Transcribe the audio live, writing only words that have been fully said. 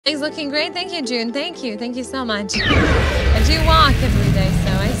Things looking great. Thank you, June. Thank you. Thank you so much. I do walk every day,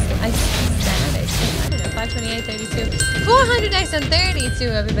 so I stand. I don't know, 528, 32, 400x and 32.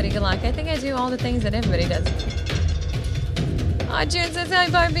 Everybody, good luck. I think I do all the things that everybody does. Oh, June says,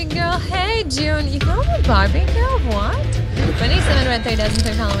 hi, Barbie girl. Hey, June. You call me Barbie girl? What? 27 red 3,000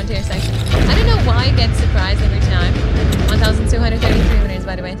 per column into your section. I don't know why I get surprised every time. 1,233 winners,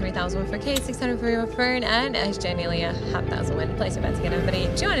 by the way. 3,000 for Kate, 600 for your Fern, and SJ nearly a half thousand win. Place your bets again, everybody.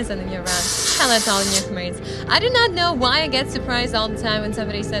 Join us sending you around. Hello to all the newcomers. I do not know why I get surprised all the time when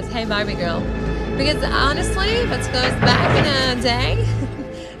somebody says, hey, Barbie girl. Because honestly, if it goes back in a day,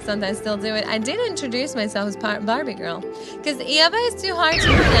 sometimes still do it. I did introduce myself as Barbie girl. Because Eva is too hard to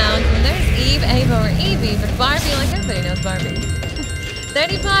pronounce. And there's Eve, Ava, or Evie. But Barbie, like everybody knows Barbie.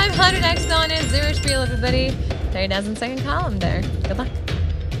 3,500 X on it. Zero spiel, everybody. 30,000 second column there. Good luck.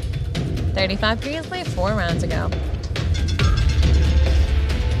 35 previously, 4 rounds ago.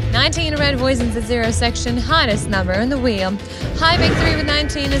 19 red poisons at 0 section. Hottest number in the wheel. High big 3 with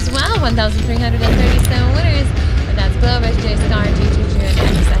 19 as well. 1,337 winners. And that's Globe, SJ, Star, GGG,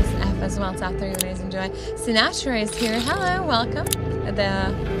 and XSF as well. Top 3 winners enjoy. Sinatra is here. Hello, welcome.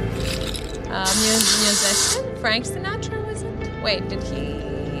 The musician, Frank Sinatra, was it? Wait, did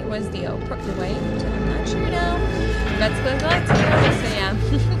he? Was the Oprah? Wait, I'm not sure now. Let's go back to you. So yeah,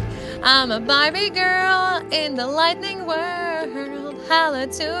 I'm a Barbie girl in the lightning world. Hello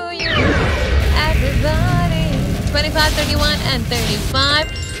to you, everybody. 25, 31, and 35.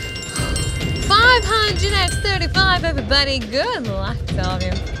 500x 35, everybody. Good luck to all of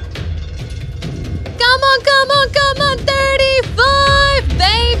you. Come on, come on, come on. 35,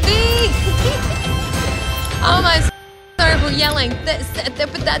 baby. Oh my. Sorry for yelling. That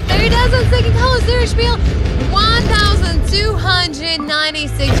 30,000 second color zero spiel.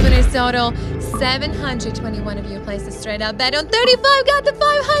 1,296 winners total. 721 of you placed a straight up bet on 35. Got the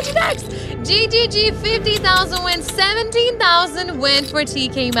 500x. GGG 50,000 win. 17,000 win for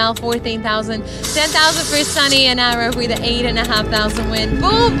TK Mal. 14,000. 10,000 for Sunny and Arrow with the 8,500 win.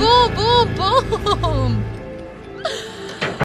 Boom, boom, boom, boom.